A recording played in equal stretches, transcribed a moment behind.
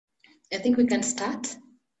I think we can start.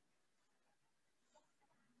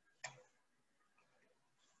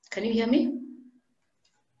 Can you hear me?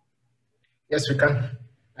 Yes, we can.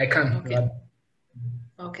 I can. Okay.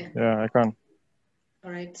 Okay. Yeah, I can.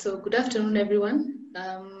 All right. So good afternoon, everyone.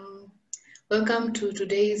 Welcome to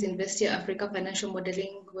today's InVhestia Africa Financial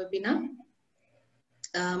Modeling webinar.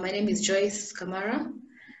 My name is Joyce Kamara.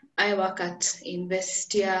 I work at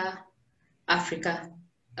InVhestia Africa.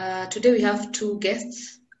 Today we have two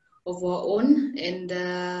guests of our own, and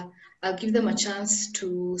I'll give them a chance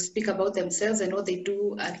to speak about themselves and what they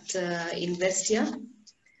do at InVhestia.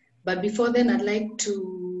 But before then, I'd like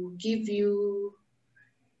to give you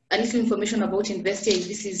a little information about InVhestia if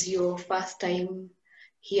this is your first time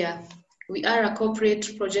here. We are a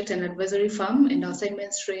corporate project and advisory firm, and our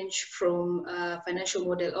assignments range from financial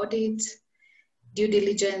model audit, due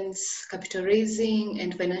diligence, capital raising,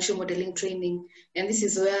 and financial modeling training. And this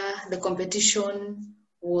is where the competition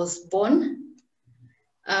was born.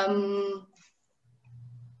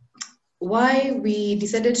 Why we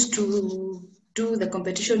decided to do the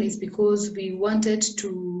competition is because we wanted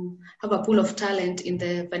to have a pool of talent in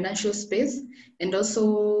the financial space and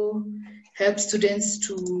also help students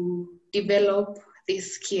to develop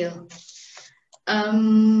this skill.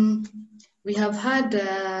 We have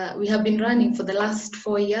been running for the last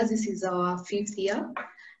 4 years. This is our 5th year,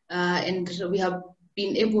 and we have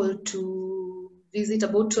been able to visit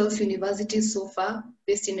about 12 universities so far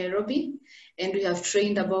based in Nairobi, and we have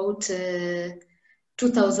trained about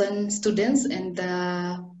 2,000 students, and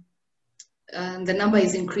the number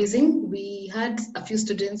is increasing. We had a few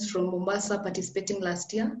students from Mombasa participating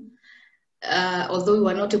last year, although we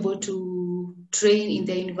were not able to train in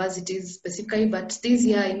their universities specifically, but this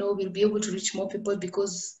year I know we'll be able to reach more people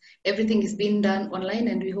because everything is being done online,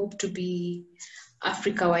 and we hope to be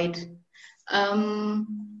Africa-wide.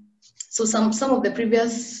 So some of the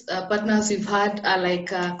previous partners we've had are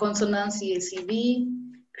like Consonance, EACV,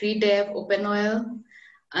 CREDEV, OpenOil,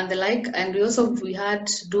 and the like. And we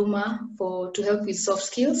had Duma to help with soft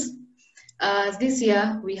skills. This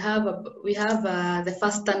year we have the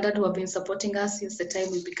First Standard who have been supporting us since the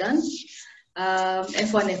time we began.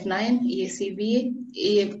 F1, F9, EACV,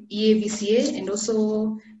 EAVCA, and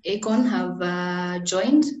also ACON have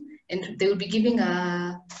joined, and they will be giving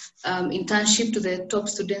a internship to the top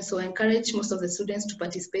students. So I encourage most of the students to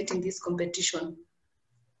participate in this competition.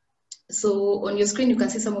 So on your screen, you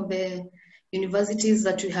can see some of the universities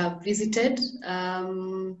that we have visited. I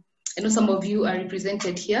know some of you are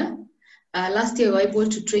represented here. Last year we were able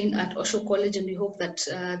to train at Osho College, and we hope that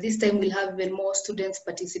this time we'll have even more students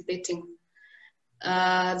participating.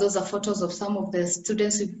 Those are photos of some of the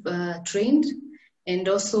students we've trained, and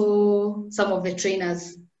also some of the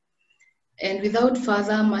trainers. And without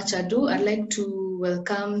further much ado, I'd like to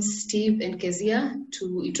welcome Steve and Keziah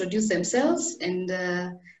to introduce themselves and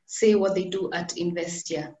say what they do at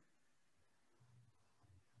InVhestia.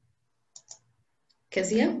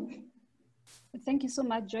 Keziah? Thank you so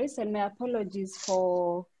much, Joyce, and my apologies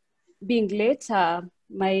for being late.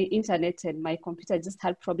 My internet and my computer just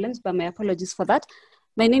had problems, but my apologies for that.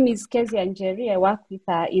 My name is Keziah Njeri. I work with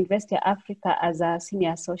InVhestia Africa as a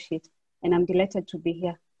senior associate, and I'm delighted to be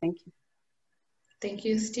here. Thank you. Thank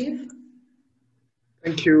you, Steve.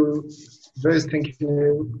 Thank you, Joyce. Thank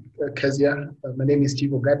you, Keziah. My name is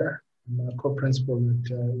Steve Ogada. I'm a co-principal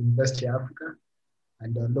at InVhestia Africa,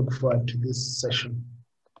 and I look forward to this session.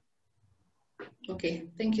 Okay,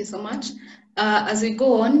 thank you so much. As we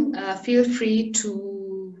go on, feel free to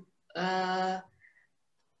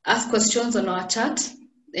ask questions on our chat,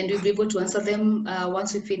 and we'll be able to answer them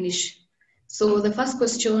once we finish. So the first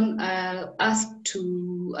question I'll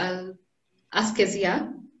ask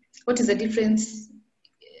Keziah, what is the difference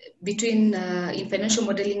between in financial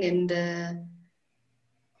modeling and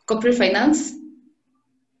corporate finance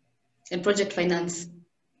and project finance?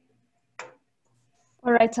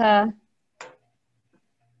 All right.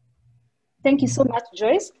 Thank you so much,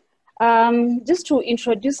 Joyce. Just to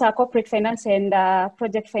introduce our corporate finance and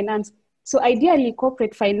project finance. So ideally,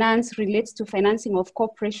 corporate finance relates to financing of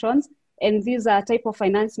corporations, and these type of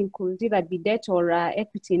financing could either be debt or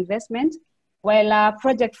equity investment, while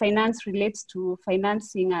project finance relates to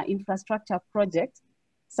financing infrastructure projects,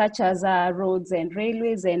 such as roads and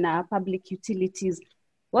railways and public utilities.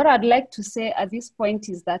 What I'd like to say at this point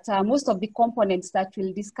is that most of the components that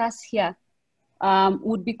we'll discuss here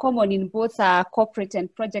would be common in both corporate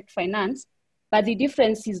and project finance. But the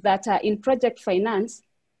difference is that in project finance,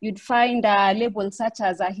 you'd find labels such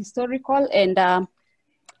as historical and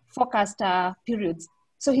forecast periods.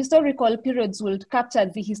 So historical periods will capture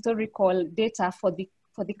the historical data for the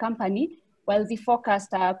company, while the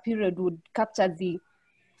forecast period would capture the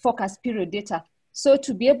forecast period data. So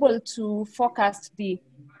to be able to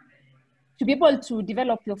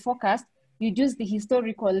develop your forecast, you use the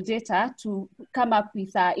historical data to come up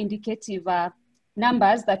with indicative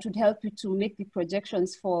numbers that would help you to make the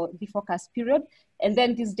projections for the forecast period. And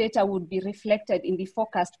then this data would be reflected in the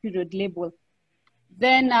forecast period label.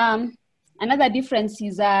 Then another difference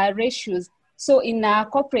is ratios. So in a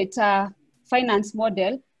corporate finance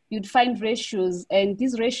model, you'd find ratios, and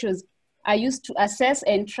these ratios are used to assess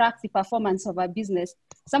and track the performance of a business.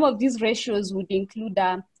 Some of these ratios would include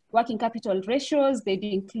working capital ratios, they'd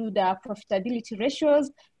include profitability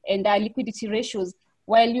ratios, and liquidity ratios.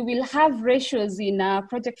 While you will have ratios in a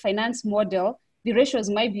project finance model, the ratios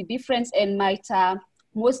might be different and might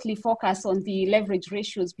mostly focus on the leverage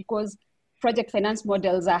ratios because project finance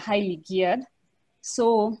models are highly geared.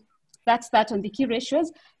 So that's that on the key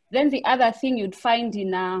ratios. Then the other thing you'd find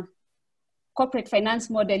in a corporate finance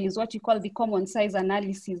model is what you call the common size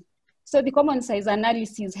analysis. So the common size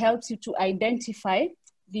analysis helps you to identify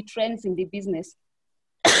the trends in the business.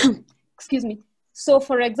 Excuse me. So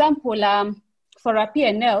for example, for a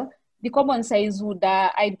P&L, the common size would,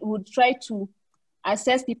 I would try to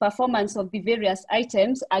assess the performance of the various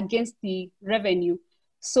items against the revenue.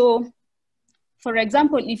 So for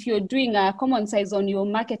example, if you're doing a common size on your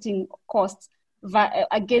marketing costs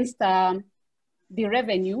against the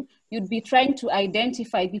revenue, you'd be trying to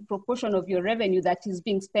identify the proportion of your revenue that is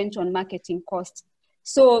being spent on marketing costs.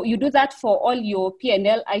 So you do that for all your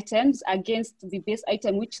P&L items against the base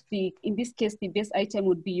item, which in this case, the base item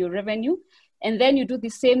would be your revenue. And then you do the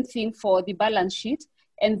same thing for the balance sheet.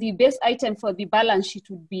 And the base item for the balance sheet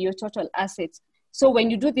would be your total assets. So when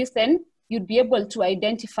you do this, then you'd be able to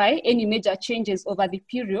identify any major changes over the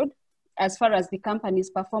period as far as the company's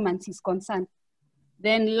performance is concerned.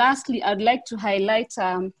 Then lastly, I'd like to highlight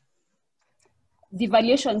the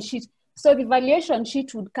valuation sheet. So the valuation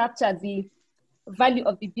sheet would capture the value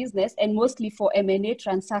of the business and mostly for M&A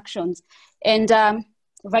transactions. And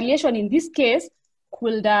valuation in this case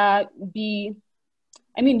could be,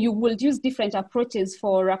 I mean, you will use different approaches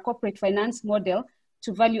for a corporate finance model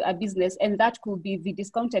to value a business, and that could be the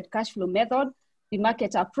discounted cash flow method, the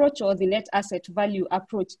market approach, or the net asset value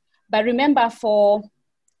approach. But remember, for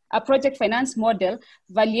a project finance model,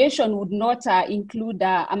 valuation would not include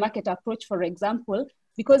a market approach, for example,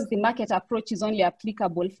 because the market approach is only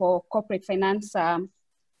applicable for corporate finance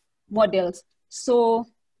models. So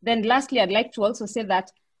then lastly, I'd like to also say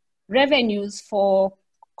that revenues for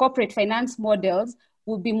corporate finance models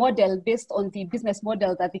will be modeled based on the business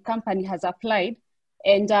model that the company has applied.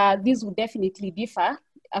 And these will definitely differ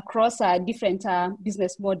across different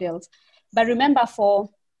business models. But remember, for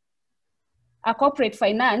a corporate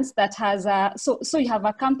finance that has, so you have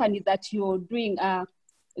a company that you're doing,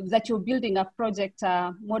 that you're building a project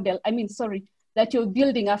model, that you're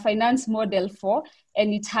building a finance model for,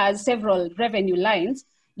 and it has several revenue lines,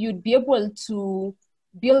 you'd be able to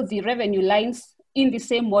build the revenue lines in the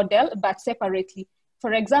same model, but separately.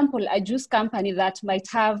 For example, a juice company that might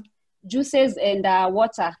have juices and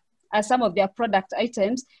water as some of their product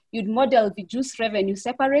items, you'd model the juice revenue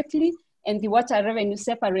separately and the water revenue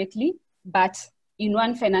separately, but in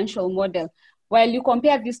one financial model. While you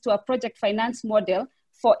compare this to a project finance model,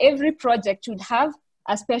 for every project, you'd have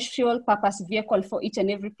a special purpose vehicle for each and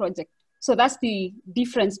every project. So that's the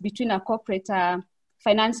difference between a corporate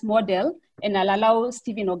finance model, and I'll allow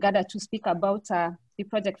Stephen Ogada to speak about the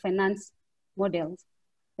project finance models.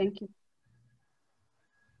 Thank you.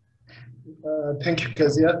 Thank you,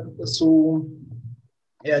 Keziah. So,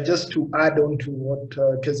 yeah, just to add on to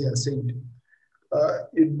what Keziah said,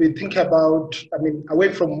 if we think about,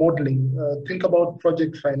 away from modeling, think about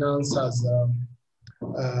project finance as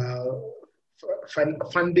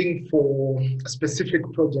funding for a specific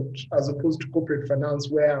project, as opposed to corporate finance,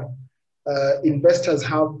 where investors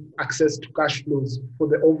have access to cash flows for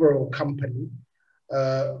the overall company.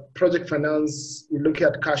 Project finance, you look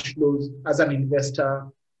at cash flows as an investor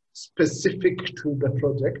specific to the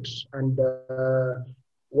project, and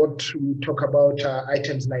what we talk about are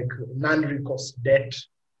items like non-recourse debt,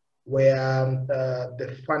 where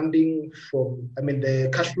the funding from, the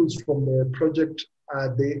cash flows from the project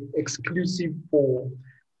are the exclusive for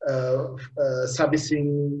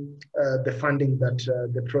servicing the funding that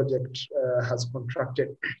the project has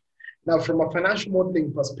contracted. Now, from a financial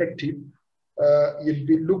modeling perspective, you'd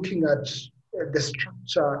be looking at the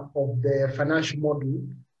structure of the financial model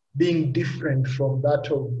being different from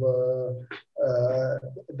that of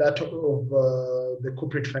the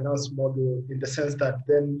corporate finance model, in the sense that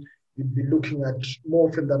then you'd be looking at, more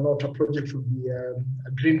often than not, a project would be a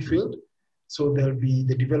greenfield. So there'll be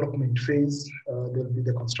the development phase, there'll be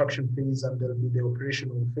the construction phase, and there'll be the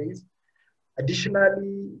operational phase.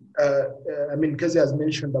 Additionally, I mean, Keziah has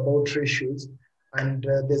mentioned about ratios, and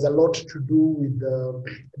there's a lot to do with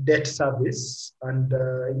debt service. And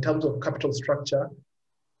in terms of capital structure,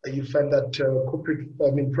 you find that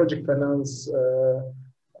project finance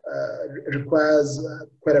requires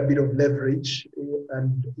quite a bit of leverage,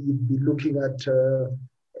 and you'd be looking at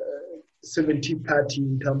 70-30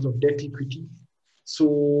 in terms of debt equity.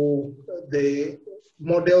 So the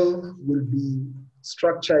model will be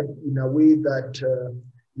structured in a way that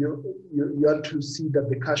you want to see that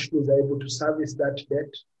the cash flows are able to service that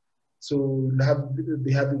debt. So you'll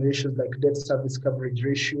be having ratios like debt service coverage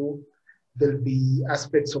ratio. There'll be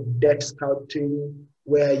aspects of debt scouting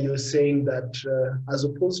where you're saying that as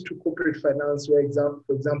opposed to corporate finance, where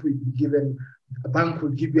for example, you'd be given, a bank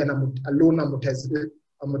will give you a loan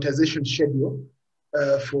amortization schedule.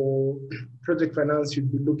 For project finance,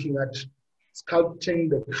 you'd be looking at scouting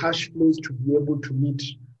the cash flows to be able to meet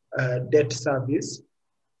debt service,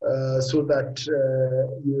 so that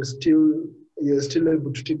you're still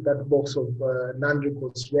able to tick that box of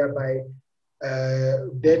non-recourse, whereby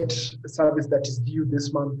debt service that is due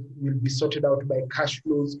this month will be sorted out by cash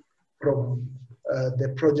flows from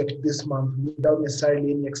the project this month without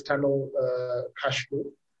necessarily any external cash flow.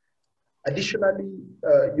 Additionally,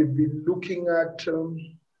 you'd be looking at,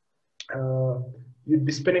 you'd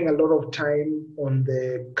be spending a lot of time on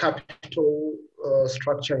the capital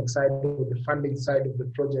structuring side or the funding side of the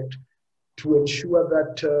project to ensure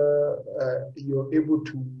that you're able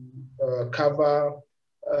to cover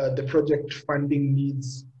the project funding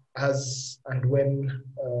needs as and when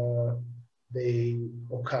they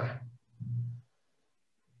occur.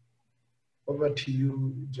 Over to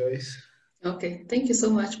you, Joyce. Okay, thank you so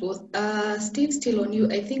much both. Steve, still on you.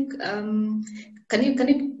 I think can you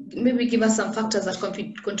maybe give us some factors that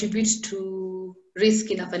contribute to risk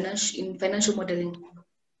in financial modeling?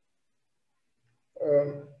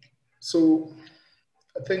 So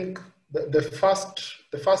I think the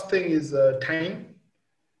first thing is time.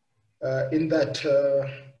 In that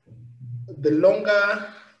the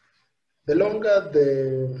longer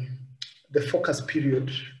the focus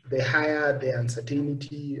period, the higher the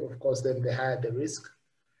uncertainty, of course, then the higher the risk.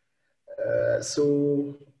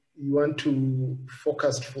 So you want to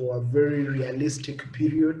focus for a very realistic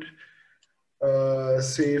period.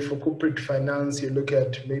 Say for corporate finance, you look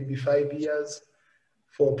at maybe 5 years.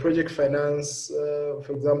 For project finance,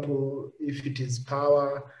 for example, if it is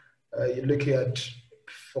power, you're looking at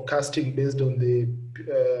forecasting based on the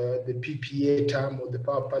PPA term or the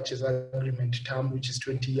power purchase agreement term, which is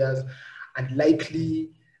 20 years, and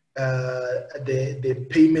likely the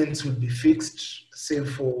payments will be fixed, save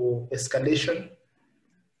for escalation.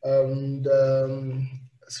 And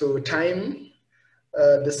so time.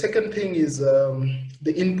 The second thing is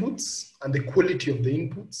the inputs and the quality of the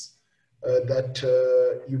inputs that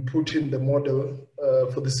you put in the model,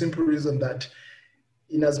 for the simple reason that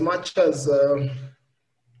in as much as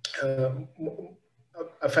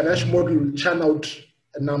a financial model will churn out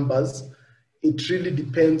numbers, it really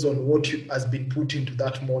depends on what has been put into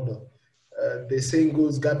that model. The saying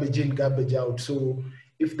goes garbage in, garbage out. So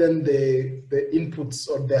if then the inputs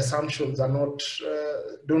or the assumptions are not,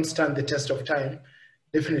 don't stand the test of time,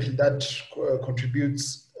 definitely that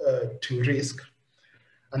contributes to risk.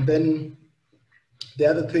 And then the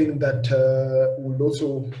other thing that will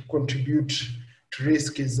also contribute to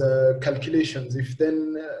risk is calculations. If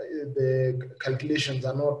then the calculations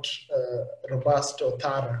are not robust or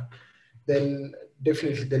thorough, then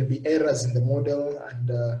definitely there'll be errors in the model, and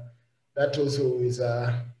that also is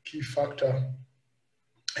a key factor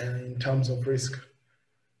in terms of risk.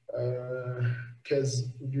 Kez,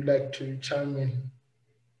 would you like to chime in?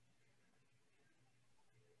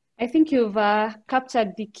 I think you've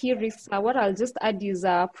captured the key risks. What I'll just add is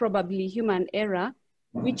probably human error,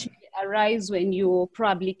 which may arise when you're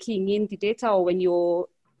probably keying in the data or when you're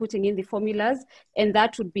putting in the formulas, and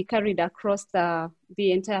that would be carried across the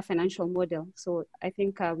entire financial model. So I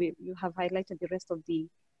think you have highlighted the rest of the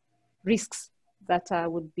risks that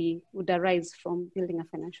would arise from building a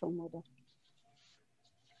financial model.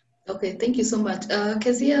 Okay, thank you so much.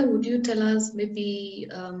 Keziah, would you tell us maybe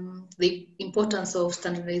the importance of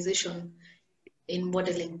standardization in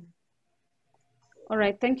modeling? All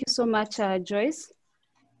right, thank you so much, Joyce.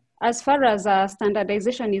 As far as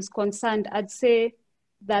standardization is concerned, I'd say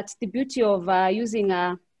that the beauty of using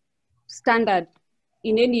a standard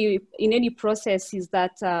in any process is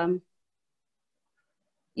that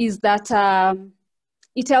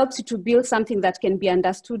it helps you to build something that can be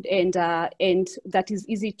understood and that is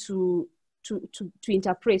easy to to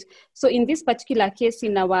interpret. So in this particular case,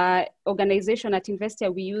 in our organization at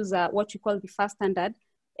InVhestia, we use what we call the FAST standard.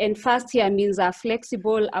 And FAST here means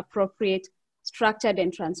flexible, appropriate, structured,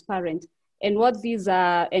 and transparent. And what these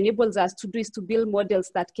enables us to do is to build models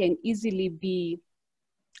that can easily be,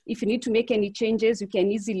 if you need to make any changes, you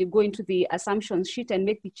can easily go into the assumptions sheet and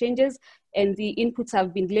make the changes. And the inputs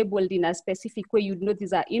have been labeled in a specific way. You'd know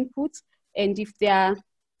these are inputs. And if there's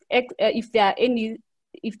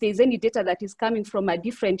any data that is coming from a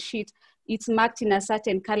different sheet, it's marked in a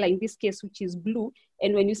certain color, in this case, which is blue.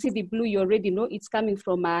 And when you see the blue, you already know it's coming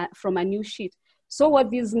from a new sheet. So what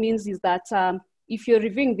this means is that if you're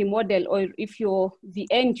reviewing the model, or if you're the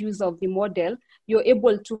end user of the model, you're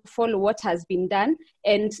able to follow what has been done.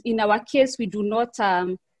 And in our case, we do not,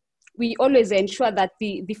 we always ensure that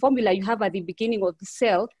the formula you have at the beginning of the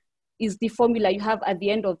cell is the formula you have at the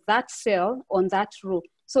end of that cell on that row.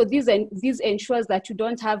 So this ensures that you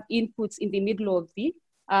don't have inputs in the middle of the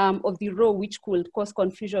row, which could cause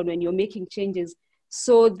confusion when you're making changes.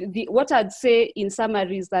 So what I'd say in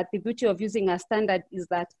summary is that the beauty of using a standard is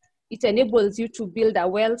that it enables you to build a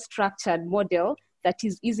well-structured model that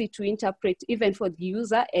is easy to interpret, even for the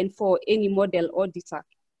user and for any model auditor.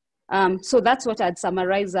 So that's what I'd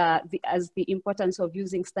summarize as the importance of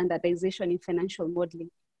using standardization in financial modeling.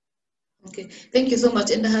 Okay, thank you so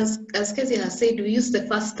much. And as Keziah has said, we use the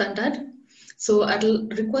FAST standard. So I'll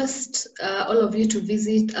request all of you to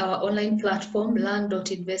visit our online platform,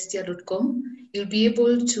 learn.investia.com. You'll be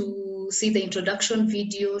able to see the introduction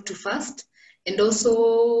video to FAST, and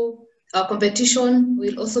also our competition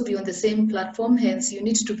will also be on the same platform. Hence, you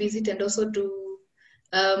need to visit and also do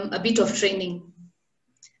a bit of training.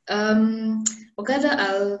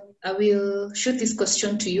 Ogada, I will shoot this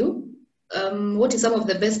question to you. What is some of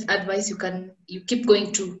the best advice you keep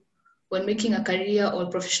going to when making a career or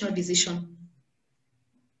professional decision?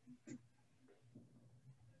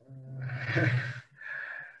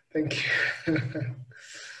 Thank you.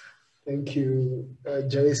 Thank you,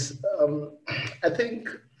 Joyce. I think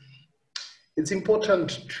it's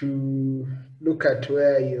important to look at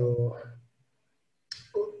where your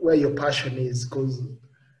passion is, because,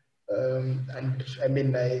 and I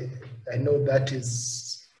mean, I know that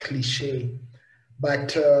is cliche,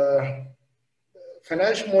 but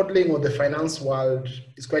financial modeling or the finance world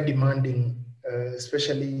is quite demanding,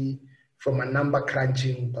 especially from a number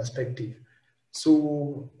crunching perspective.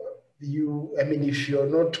 So if you're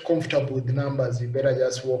not comfortable with the numbers, you better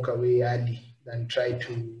just walk away early than try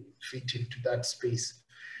to fit into that space.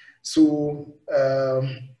 So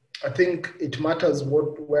I think it matters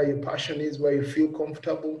where your passion is, where you feel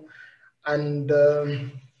comfortable. And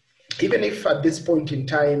even if at this point in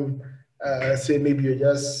time, say maybe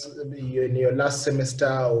you're in your last semester,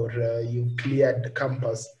 or you cleared the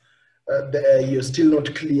campus, you're still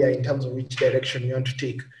not clear in terms of which direction you want to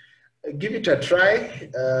take. Give it a try.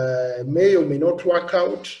 May or may not work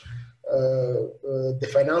out. The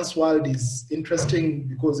finance world is interesting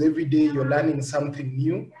because every day you're learning something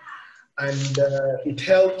new, and it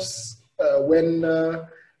helps when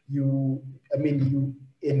you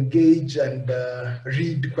engage and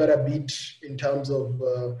read quite a bit in terms of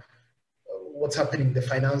what's happening in the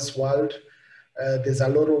finance world. There are a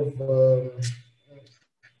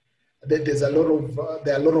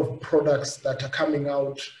lot of products that are coming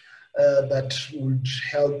out that would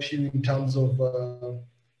help you in terms of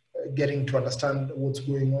getting to understand what's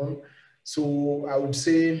going on. So I would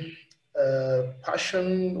say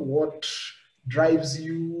passion, what drives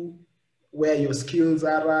you, where your skills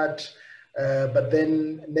are at, but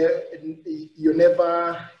then you're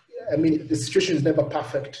never, the situation is never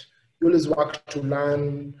perfect. You always work to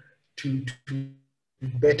learn, to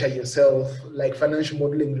better yourself. Like financial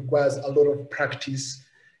modeling requires a lot of practice.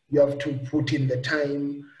 You have to put in the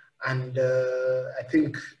time. And I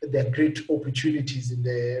think there are great opportunities in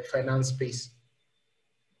the finance space.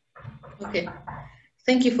 Okay,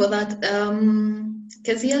 thank you for that.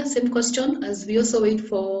 Keziah, same question, as we also wait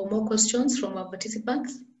for more questions from our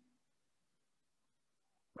participants.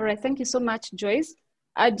 All right, thank you so much, Joyce.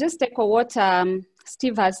 I just echo what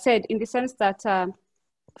Steve has said, in the sense that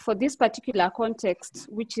for this particular context,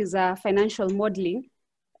 which is financial modeling,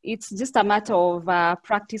 it's just a matter of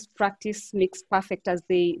practice makes perfect, as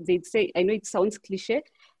they'd say. I know it sounds cliche,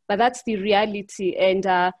 but that's the reality. And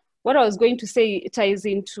what I was going to say ties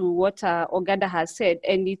into what Ogada has said.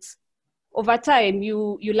 And it's over time,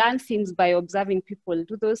 you learn things by observing people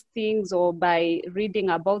do those things, or by reading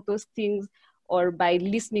about those things, or by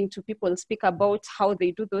listening to people speak about how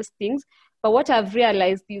they do those things. But what I've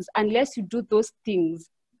realized is, unless you do those things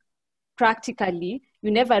practically,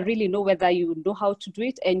 you never really know whether you know how to do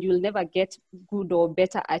it, and you'll never get good or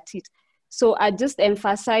better at it. So I just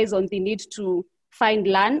emphasize on the need to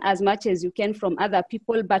learn as much as you can from other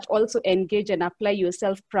people, but also engage and apply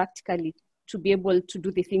yourself practically to be able to do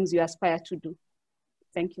the things you aspire to do.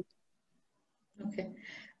 Thank you. Okay.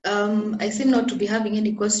 I seem not to be having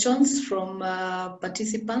any questions from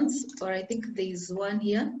participants, or I think there is one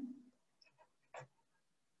here.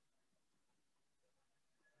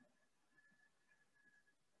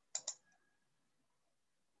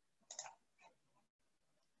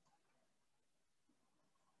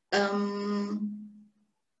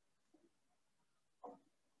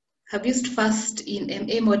 Have used fast in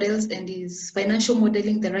MA models, and is financial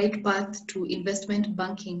modeling the right path to investment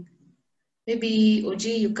banking? Maybe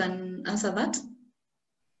Oji, you can answer that.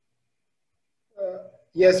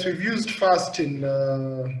 Yes, we've used fast in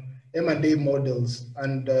M&A models,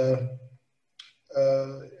 and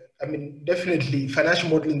I mean, definitely financial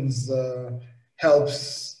modeling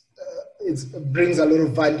helps. It brings a lot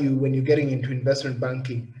of value when you're getting into investment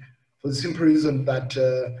banking, for the simple reason that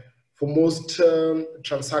for most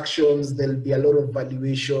transactions, there'll be a lot of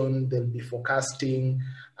valuation, there'll be forecasting,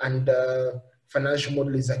 and financial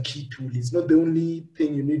model is a key tool. It's not the only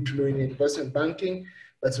thing you need to know in investment banking,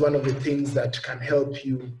 but it's one of the things that can help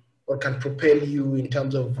you or can propel you in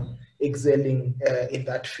terms of excelling in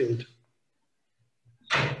that field.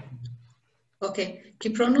 Okay,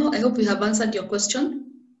 Kiprono, I hope we have answered your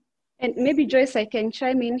question. And maybe Joyce, I can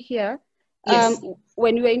chime in here. Yes.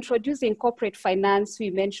 When we were introducing corporate finance, we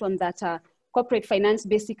mentioned that corporate finance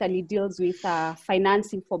basically deals with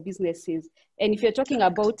financing for businesses. And if you're talking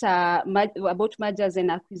about mergers and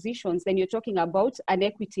acquisitions, then you're talking about an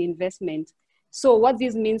equity investment. So what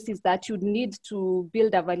this means is that you need to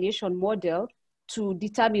build a valuation model to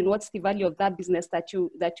determine what's the value of that business that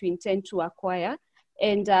you intend to acquire.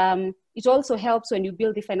 And it also helps when you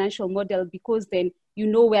build the financial model, because then you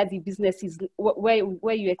know where the business is,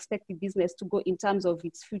 where you expect the business to go in terms of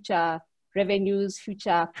its future revenues,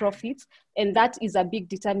 future profits. And that is a big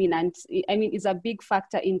determinant. I mean, is a big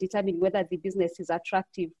factor in determining whether the business is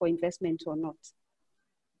attractive for investment or not.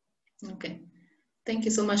 Okay. Thank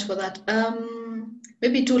you so much for that.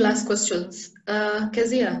 Maybe two last questions.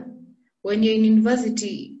 Keziah, when you're in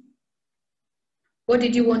university, what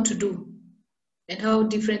did you want to do? And how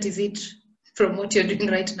different is it from what you're doing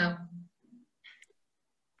right now?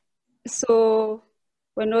 So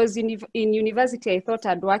when I was in university, I thought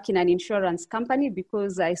I'd work in an insurance company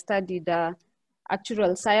because I studied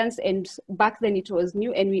actuarial science, and back then it was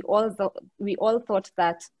new, and we all thought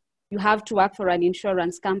that you have to work for an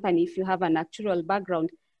insurance company if you have an actuarial background.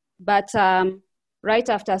 But right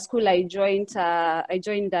after school, I joined a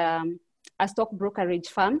stock brokerage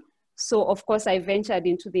firm. So of course I ventured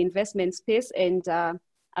into the investment space, and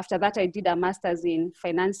after that I did a master's in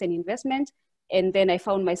finance and investment, and then I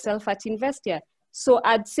found myself at InVhestia. So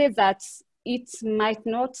I'd say that it might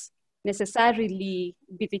not necessarily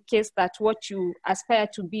be the case that what you aspire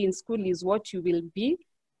to be in school is what you will be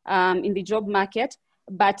in the job market.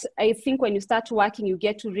 But I think when you start working, you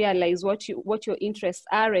get to realize what your interests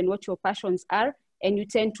are and what your passions are, and you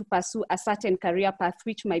tend to pursue a certain career path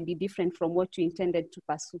which might be different from what you intended to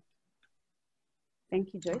pursue.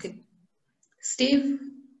 Thank you, Joyce. Okay. Steve,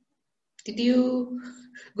 did you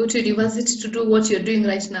go to university to do what you're doing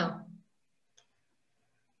right now?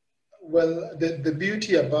 Well, the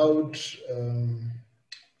beauty about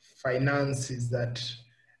finance is that,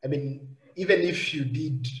 I mean, even if you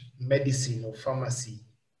did medicine or pharmacy,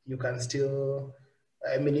 you can still,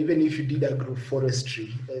 I mean, even if you did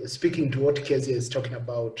agroforestry, speaking to what Keziah is talking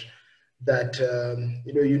about, that,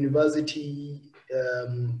 you know, university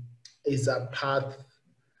is a path,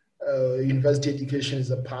 university education is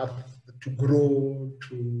a path to grow,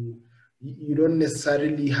 you don't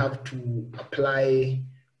necessarily have to apply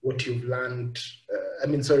what you've learned. I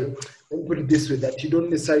mean, sorry, let me put it this way, that you don't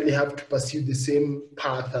necessarily have to pursue the same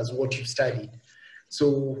path as what you've studied.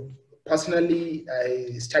 So personally,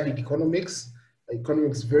 I studied economics.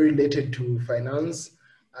 Economics is very related to finance.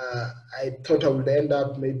 I thought I would end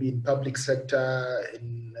up maybe in public sector,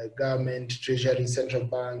 in government, treasury, central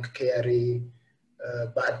bank, KRA,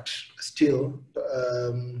 but still,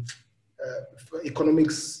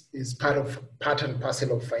 economics is part and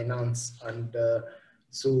parcel of finance, and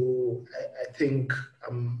so I think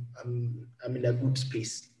I'm in a good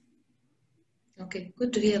space. Okay,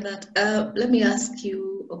 good to hear that. Let me ask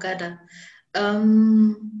you, Ogada.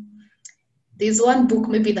 There's one book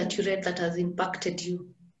maybe that you read that has impacted you.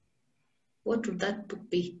 What would that book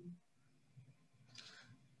be?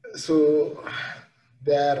 So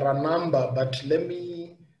there are a number, but let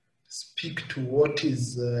me speak to what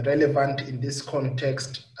is relevant in this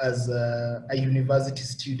context as a university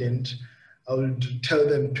student. I would tell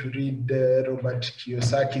them to read Robert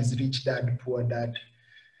Kiyosaki's Rich Dad, Poor Dad.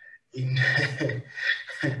 In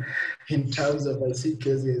in terms of, I see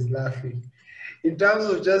Keziah is laughing. In terms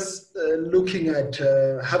of just looking at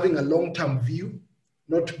having a long-term view,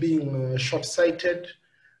 not being short-sighted,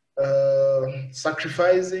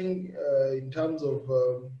 sacrificing in terms of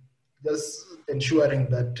just ensuring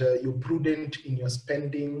that you're prudent in your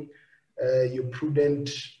spending, you're prudent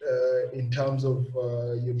in terms of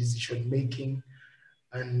your decision making,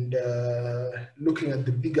 and looking at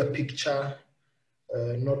the bigger picture,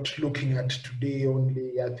 not looking at today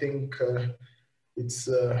only. I think it's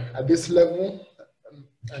at this level,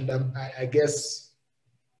 and I guess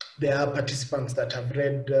there are participants that have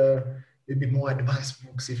read maybe more advanced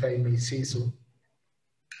books, if I may say so.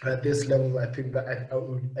 At this level, I think that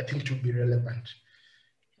I think it would be relevant.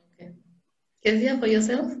 Okay. Keziah, for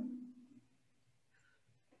yourself?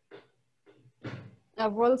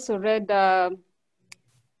 I've also read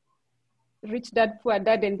Rich Dad, Poor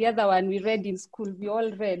Dad, and the other one we read in school. We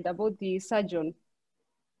all read about the surgeon.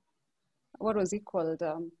 What was it called?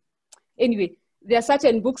 Anyway, there are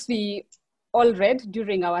certain books we all read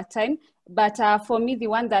during our time, but for me, the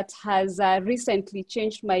one that has recently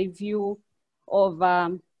changed my view of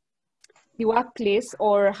the workplace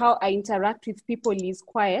or how I interact with people is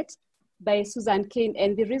Quiet by Susan Cain.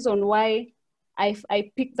 And the reason why I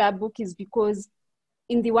picked that book is because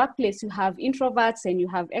in the workplace, you have introverts and you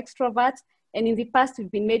have extroverts. And in the past,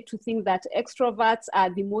 we've been made to think that extroverts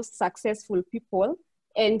are the most successful people.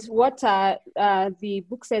 And what the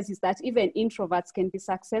book says is that even introverts can be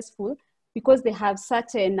successful because they have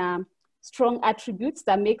certain strong attributes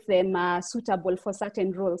that make them suitable for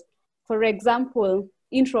certain roles. For example,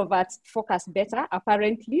 introverts focus better,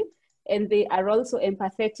 apparently, and they are also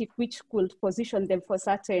empathetic, which could position them for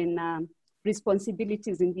certain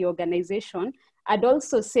responsibilities in the organization. I'd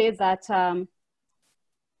also say that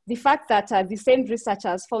the fact that the same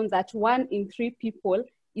researchers found that 1 in 3 people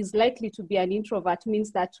is likely to be an introvert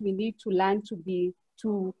means that we need to learn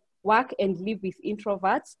to work and live with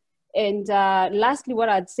introverts. And lastly, what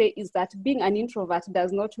I'd say is that being an introvert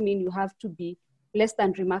does not mean you have to be less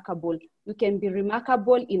than remarkable. You can be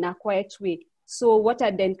remarkable in a quiet way. So what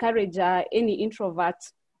I'd encourage any introvert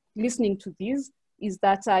listening to this is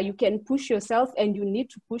that you can push yourself, and you need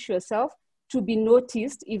to push yourself to be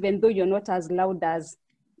noticed, even though you're not as loud as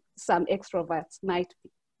some extroverts might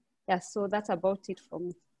be. Yeah, so that's about it for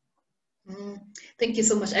me. Thank you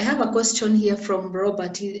so much. I have a question here from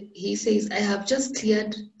Robert. He says, I have just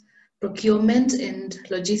cleared procurement and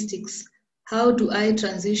logistics. How do I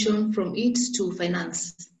transition from it to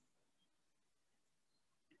finance?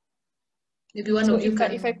 Maybe one of you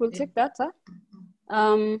can. If I could take that.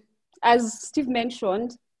 As Steve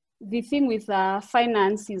mentioned, the thing with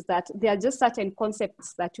finance is that there are just certain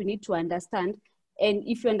concepts that you need to understand. And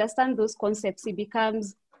if you understand those concepts, it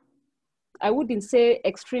becomes, I wouldn't say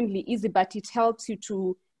extremely easy, but it helps you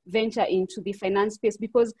to venture into the finance space,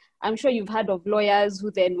 because I'm sure you've heard of lawyers who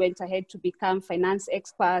then went ahead to become finance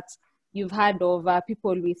experts. You've heard of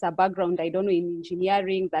people with a background, I don't know, in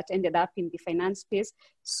engineering that ended up in the finance space.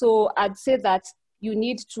 So I'd say that you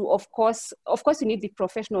need to, of course, you need the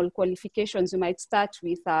professional qualifications. You might start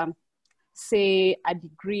with, say, a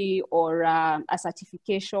degree or a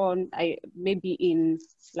certification, maybe in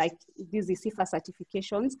like these CIFA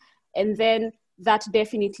certifications. And then that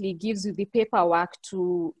definitely gives you the paperwork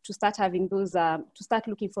to start having those, to start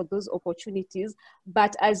looking for those opportunities.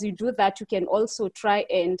 But as you do that, you can also try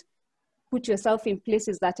and put yourself in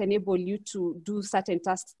places that enable you to do certain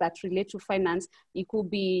tasks that relate to finance. It could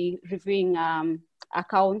be reviewing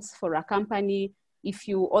accounts for a company. If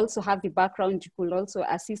you also have the background, you could also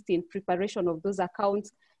assist in preparation of those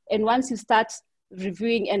accounts. And once you start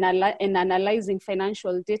reviewing and analyzing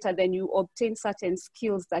financial data, then you obtain certain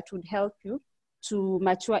skills that would help you to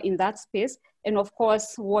mature in that space. And of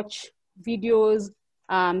course, watch videos,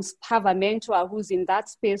 have a mentor who's in that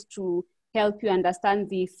space to help you understand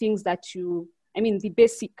the things that the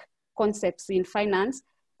basic concepts in finance.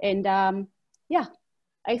 And yeah,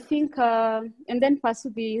 I think, and then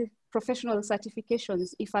pursue the professional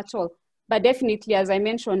certifications, if at all. But definitely, as I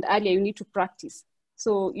mentioned earlier, you need to practice.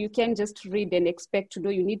 So you can't just read and expect to know.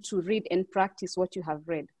 You need to read and practice what you have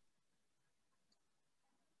read.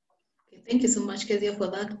 Okay, thank you so much, Keziah, for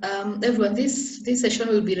that. Everyone, this session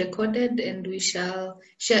will be recorded and we shall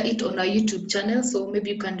share it on our YouTube channel. So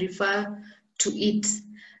maybe you can refer to it.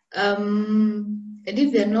 And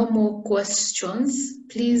if there are no more questions,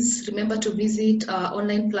 please remember to visit our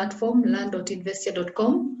online platform,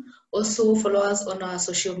 learn.investia.com. Also follow us on our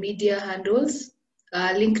social media handles,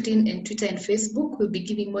 LinkedIn and Twitter and Facebook. We'll be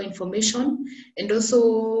giving more information. And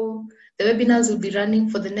also The webinars will be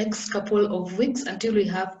running for the next couple of weeks until we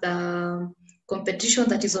have the competition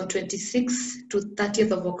that is on 26th to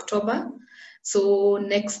 30th of October. So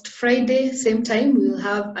next Friday, same time, we will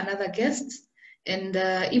have another guest. And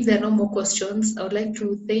if there are no more questions, I would like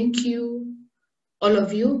to thank you, all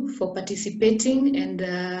of you, for participating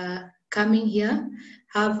and coming here.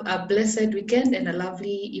 Have a blessed weekend and a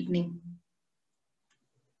lovely evening.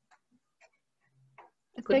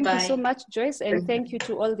 Thank Goodbye. you so much, Joyce, and thank you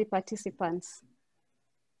to all the participants.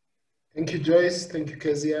 Thank you, Joyce. Thank you,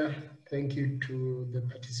 Keziah. Thank you to the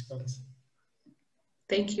participants.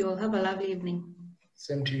 Thank you. Have a lovely evening.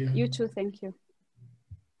 Same to you. You too, thank you.